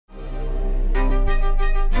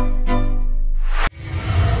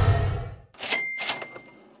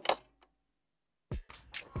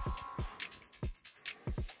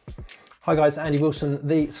Hi guys, Andy Wilson,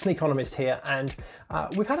 the Sneakonomist here, and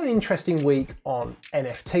we've had an interesting week on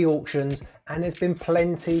NFT auctions, and there's been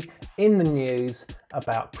plenty in the news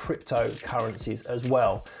about cryptocurrencies as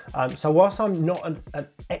well. So whilst I'm not an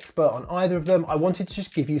expert on either of them, I wanted to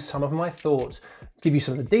just give you some of my thoughts, give you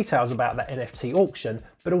some of the details about that NFT auction,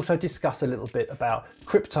 but also discuss a little bit about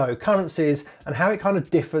cryptocurrencies and how it kind of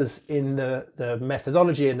differs in the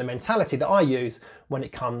methodology and the mentality that I use when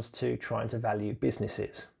it comes to trying to value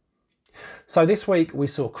businesses. So this week we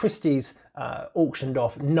saw Christies auctioned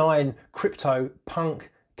off 9 CryptoPunk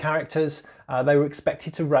characters. They were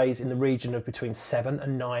expected to raise in the region of between 7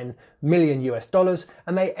 and 9 million US dollars,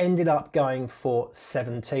 and they ended up going for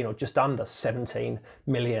 17 or just under 17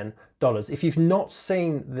 million dollars. If you've not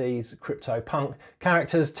seen these CryptoPunk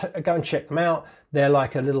characters, go and check them out. They're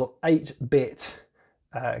like a little 8-bit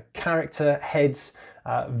character heads,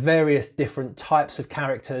 various different types of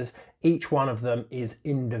characters. Each one of them is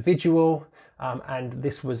individual, and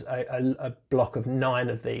this was a block of 9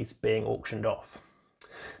 of these being auctioned off.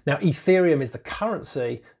 Now, Ethereum is the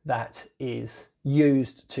currency that is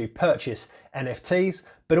used to purchase NFTs,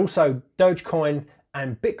 but also Dogecoin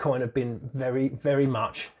and Bitcoin have been very, very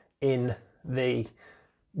much in the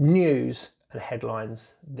news and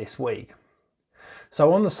headlines this week.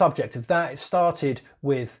 So on the subject of that, it started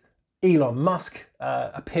with Elon Musk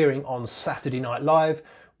appearing on Saturday Night Live,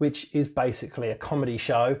 which is basically a comedy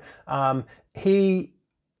show.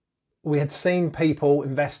 We had seen people,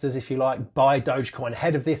 investors if you like, buy Dogecoin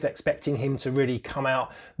ahead of this, expecting him to really come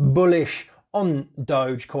out bullish on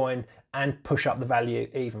Dogecoin and push up the value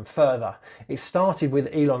even further. It started with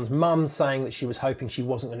Elon's mum saying that she was hoping she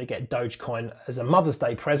wasn't going to get Dogecoin as a Mother's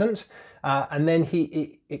Day present, and then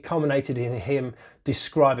it culminated in him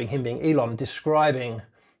being Elon, describing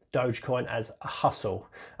Dogecoin as a hustle.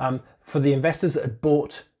 For the investors that had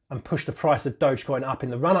bought and pushed the price of Dogecoin up in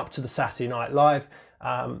the run-up to the Saturday Night Live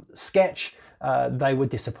sketch, they were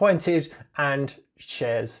disappointed, and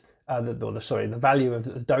shares, the value of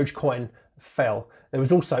the Dogecoin fell. There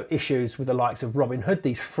was also issues with the likes of Robinhood,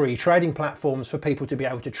 these free trading platforms for people to be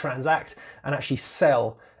able to transact and actually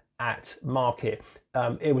sell at market.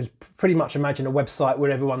 It was pretty much, imagine a website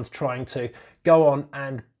where everyone's trying to go on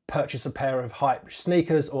and purchase a pair of hype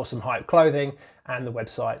sneakers or some hype clothing, and the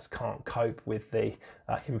websites can't cope with the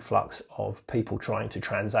influx of people trying to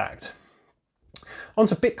transact. On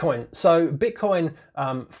to Bitcoin. So Bitcoin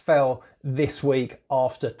fell this week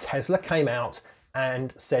after Tesla came out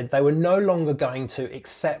and said they were no longer going to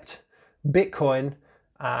accept Bitcoin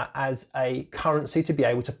as a currency to be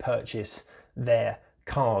able to purchase their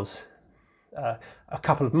cars. A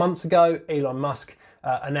couple of months ago, Elon Musk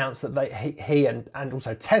announced that he and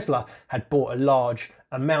also Tesla had bought a large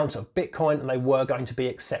amount of Bitcoin, and they were going to be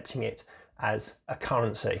accepting it as a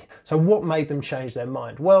currency. So what made them change their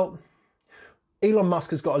mind? Well, Elon Musk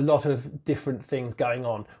has got a lot of different things going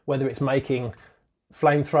on, whether it's making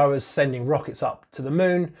flamethrowers, sending rockets up to the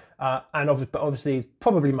moon, and obviously he's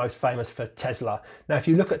probably most famous for Tesla. Now, if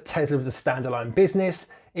you look at Tesla as a standalone business,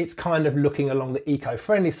 it's kind of looking along the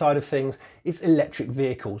eco-friendly side of things. It's electric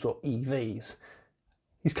vehicles, or EVs.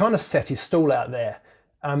 He's kind of set his stall out there.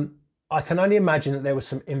 I can only imagine that there was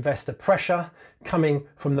some investor pressure coming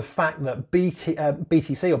from the fact that BTC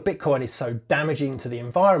or Bitcoin is so damaging to the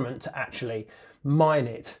environment to actually mine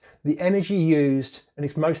it. The energy used, and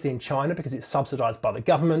it's mostly in China because it's subsidized by the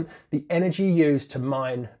government, the energy used to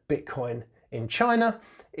mine Bitcoin in China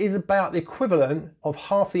is about the equivalent of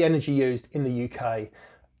half the energy used in the UK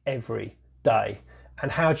every day.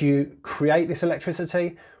 And how do you create this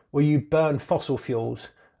electricity? Well, you burn fossil fuels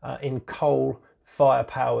in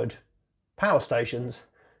coal-fire-powered power stations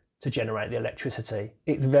to generate the electricity.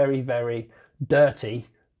 It's very, very dirty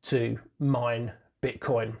to mine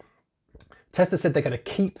Bitcoin. Tesla said they're going to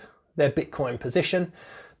keep their Bitcoin position.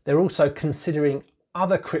 They're also considering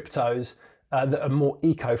other cryptos that are more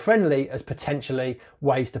eco-friendly as potentially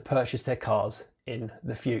ways to purchase their cars in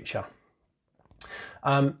the future.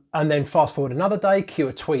 And then fast forward another day, cue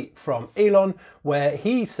a tweet from Elon where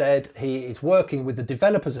he said he is working with the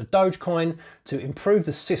developers of Dogecoin to improve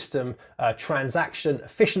the system transaction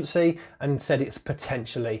efficiency, and said it's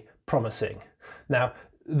potentially promising. Now,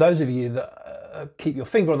 those of you that keep your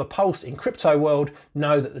finger on the pulse in crypto world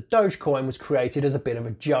know that the Dogecoin was created as a bit of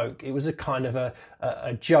a joke. It was a kind of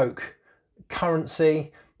a joke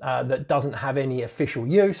currency that doesn't have any official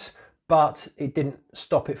use, but it didn't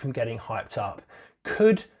stop it from getting hyped up.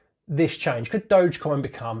 Could this change? Could Dogecoin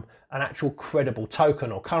become an actual credible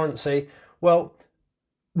token or currency? Well,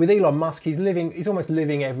 with Elon Musk, he's almost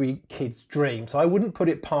living every kid's dream. So I wouldn't put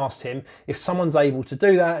it past him. If someone's able to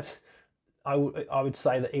do that, I would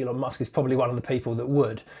say that Elon Musk is probably one of the people that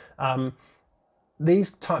would.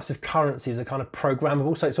 These types of currencies are kind of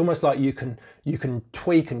programmable, so it's almost like you can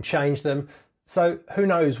tweak and change them. So who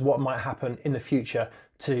knows what might happen in the future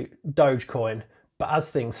to Dogecoin, but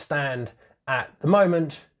as things stand at the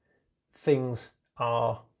moment, these things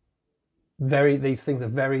are very,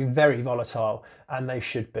 very volatile, and they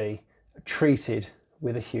should be treated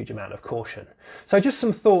with a huge amount of caution. So just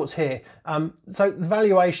some thoughts here. So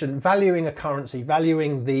valuation, valuing a currency,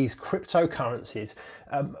 valuing these cryptocurrencies.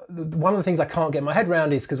 One of the things I can't get my head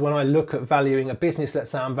around is because when I look at valuing a business, let's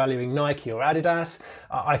say I'm valuing Nike or Adidas,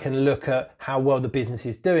 I can look at how well the business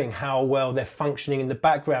is doing, how well they're functioning in the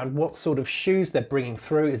background, what sort of shoes they're bringing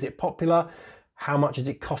through, is it popular? How much is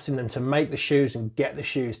it costing them to make the shoes and get the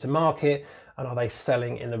shoes to market? And are they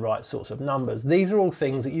selling in the right sorts of numbers? These are all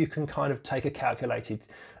things that you can kind of take a calculated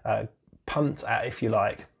punt at, if you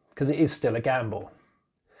like, because it is still a gamble.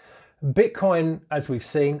 Bitcoin, as we've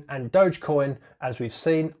seen, and Dogecoin, as we've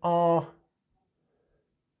seen, are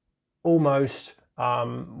almost,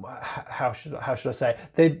 how should I say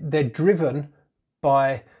it? They're driven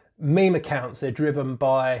by meme accounts. They're driven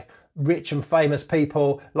by rich and famous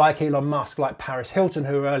people like Elon Musk, like Paris Hilton,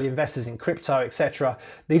 who are early investors in crypto, etc.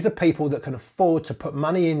 These are people that can afford to put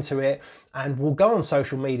money into it and will go on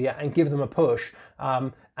social media and give them a push.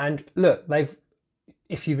 And look,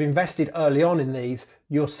 if you've invested early on in these,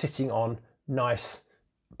 you're sitting on nice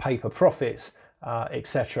paper profits,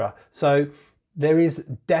 etc. So there is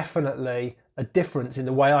definitely a difference in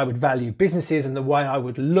the way I would value businesses and the way I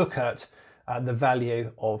would look at the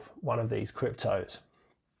value of one of these cryptos.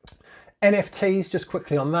 NFTs, just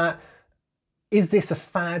quickly on that. Is this a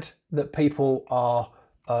fad that people are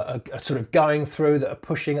sort of going through, that are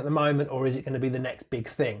pushing at the moment, or is it going to be the next big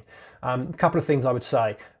thing? A couple of things I would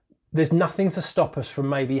say. There's nothing to stop us from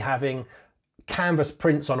maybe having canvas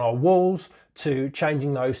prints on our walls, to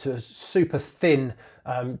changing those to super thin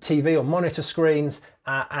TV or monitor screens,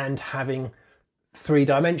 and having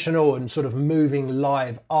three-dimensional and sort of moving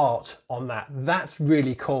live art on that. That's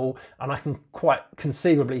really cool, and I can quite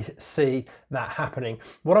conceivably see that happening.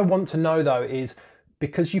 What I want to know though is,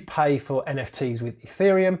 because you pay for NFTs with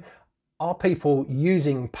Ethereum, are people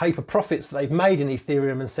using paper profits that they've made in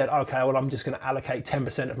Ethereum and said, okay, well, I'm just going to allocate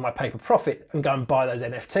 10% of my paper profit and go and buy those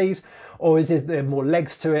NFTs? Or is there more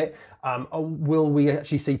legs to it? Or will we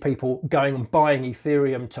actually see people going and buying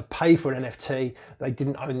Ethereum to pay for an NFT? They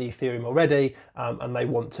didn't own the Ethereum already, and they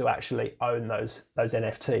want to actually own those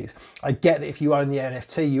NFTs. I get that if you own the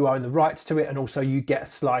NFT, you own the rights to it, and also you get a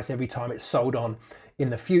slice every time it's sold on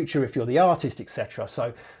in the future if you're the artist, etc.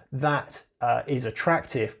 So that is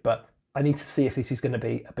attractive, but I need to see if this is going to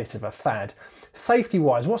be a bit of a fad.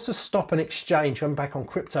 Safety-wise, what's to stop an exchange? I'm back on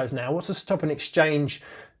cryptos now. What's to stop an exchange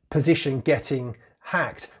position getting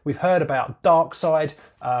hacked? We've heard about DarkSide,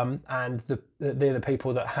 and they're the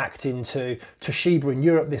people that hacked into Toshiba in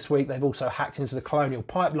Europe this week. They've also hacked into the Colonial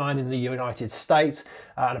Pipeline in the United States,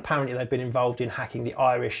 and apparently they've been involved in hacking the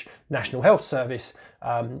Irish National Health Service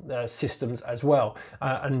systems as well.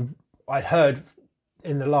 And I'd heard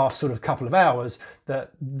in the last sort of couple of hours that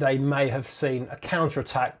they may have seen a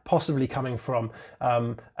counterattack possibly coming from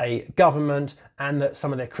a government, and that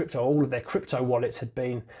some of their all of their crypto wallets had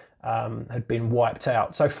been wiped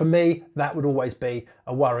out. So for me, that would always be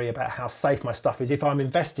a worry about how safe my stuff is. If I'm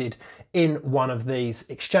invested in one of these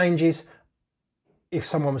exchanges, if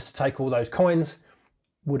someone was to take all those coins,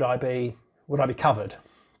 would I be covered?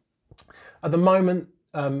 At the moment,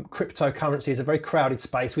 cryptocurrency is a very crowded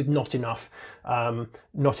space with not enough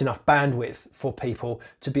bandwidth for people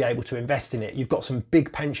to be able to invest in it. You've got some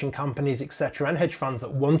big pension companies, etc., and hedge funds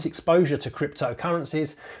that want exposure to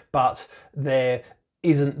cryptocurrencies, but there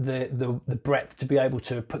isn't the breadth to be able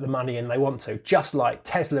to put the money in they want to. Just like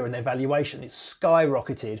Tesla, and their valuation is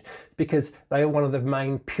skyrocketed because they are one of the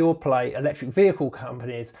main pure play electric vehicle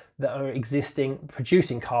companies that are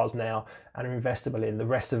producing cars now and are investable in. The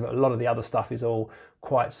rest of a lot of the other stuff is all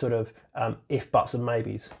quite sort of if, buts and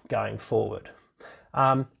maybes going forward.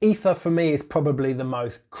 Ether for me is probably the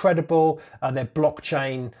most credible. Their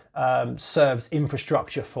blockchain serves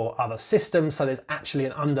infrastructure for other systems, so there's actually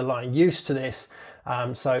an underlying use to this.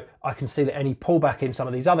 So I can see that any pullback in some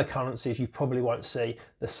of these other currencies, you probably won't see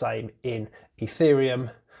the same in Ethereum.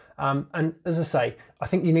 And as I say, I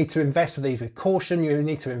think you need to invest with these with caution. You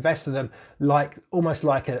need to invest in them almost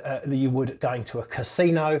like you would going to a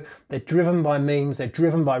casino. They're driven by memes, they're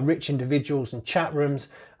driven by rich individuals and chat rooms.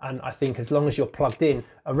 And I think as long as you're plugged in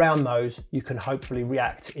around those, you can hopefully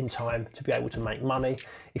react in time to be able to make money.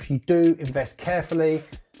 If you do invest carefully,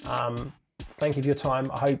 thank you for your time.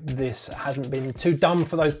 I hope this hasn't been too dumb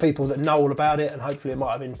for those people that know all about it, and hopefully it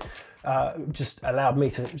might have been just allowed me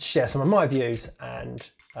to share some of my views and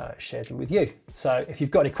share them with you. So if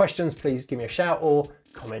you've got any questions, please give me a shout or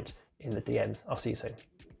comment in the DMs. I'll see you soon.